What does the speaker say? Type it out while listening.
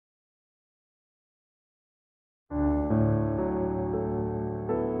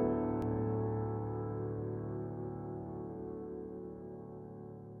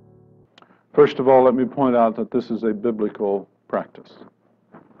First of all, let me point out that this is a biblical practice.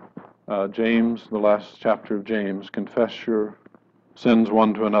 James, the last chapter of James, confess your sins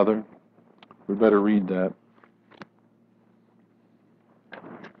one to another. We better read that.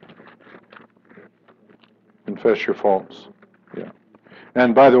 Confess your faults. Yeah.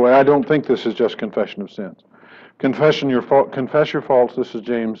 And by the way, I don't think this is just confession of sins. Confess your faults. This is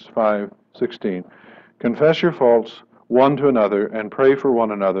James 5:16. Confess your faults one to another and pray for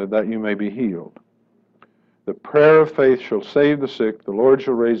one another that you may be healed. The prayer of faith shall save the sick. The Lord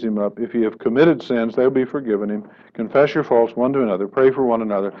shall raise him up. If ye have committed sins, they'll be forgiven him. Confess your faults one to another. Pray for one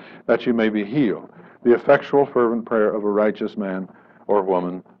another that you may be healed. The effectual, fervent prayer of a righteous man or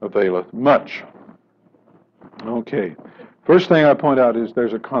woman availeth much. Okay. First thing I point out is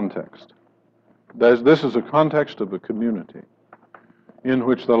there's a context. This is a context of a community in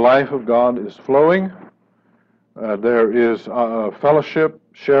which the life of God is flowing. There is fellowship,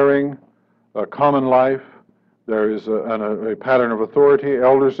 sharing, a common life. There is a pattern of authority,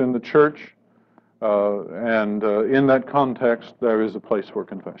 elders in the church, and in that context, there is a place for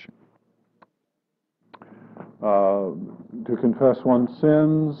confession. To confess one's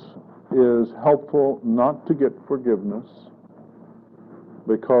sins is helpful not to get forgiveness,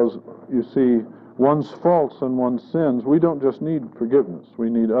 because, you see, one's faults and one's sins, we don't just need forgiveness. We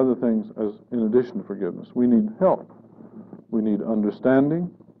need other things as in addition to forgiveness. We need help. We need understanding.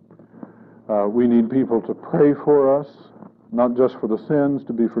 We need people to pray for us, not just for the sins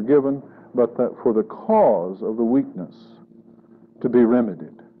to be forgiven, but that for the cause of the weakness to be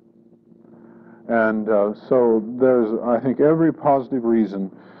remedied. And so there's, I think, every positive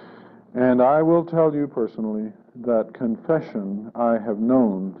reason. And I will tell you personally that confession I have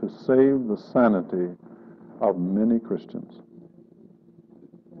known to save the sanity of many Christians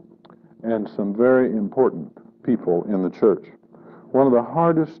and some very important people in the church. One of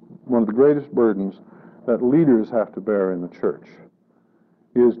the greatest burdens that leaders have to bear in the church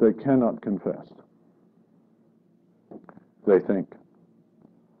is they cannot confess. They think.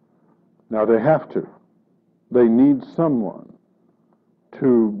 Now they have to. They need someone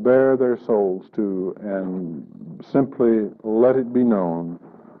to bear their souls to and simply let it be known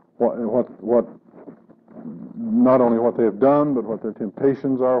what not only what they have done, but what their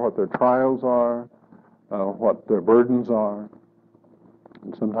temptations are, what their trials are, what their burdens are.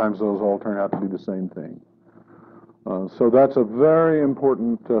 And sometimes those all turn out to be the same thing. So that's a very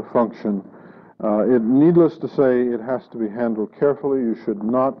important function. Needless to say, it has to be handled carefully. You should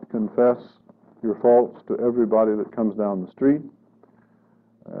not confess your faults to everybody that comes down the street.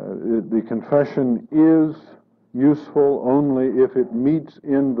 The confession is useful only if it meets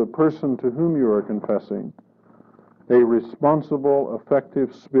in the person to whom you are confessing a responsible,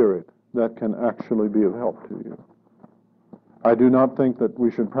 effective spirit that can actually be of help to you. I do not think that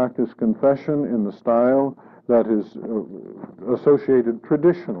we should practice confession in the style that is associated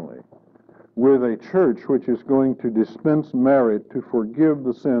traditionally with a church which is going to dispense merit to forgive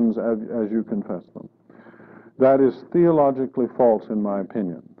the sins as you confess them. That is theologically false, in my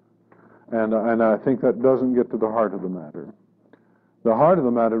opinion. And I think that doesn't get to the heart of the matter. The heart of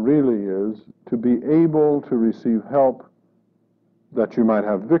the matter really is to be able to receive help that you might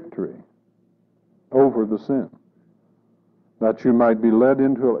have victory over the sin. That you might be led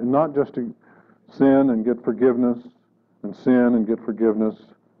into, not just to sin and get forgiveness, and sin and get forgiveness,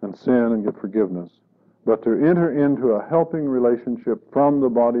 and sin and get forgiveness, but to enter into a helping relationship from the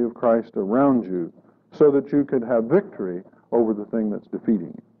body of Christ around you so that you could have victory over the thing that's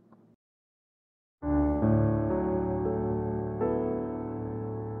defeating you.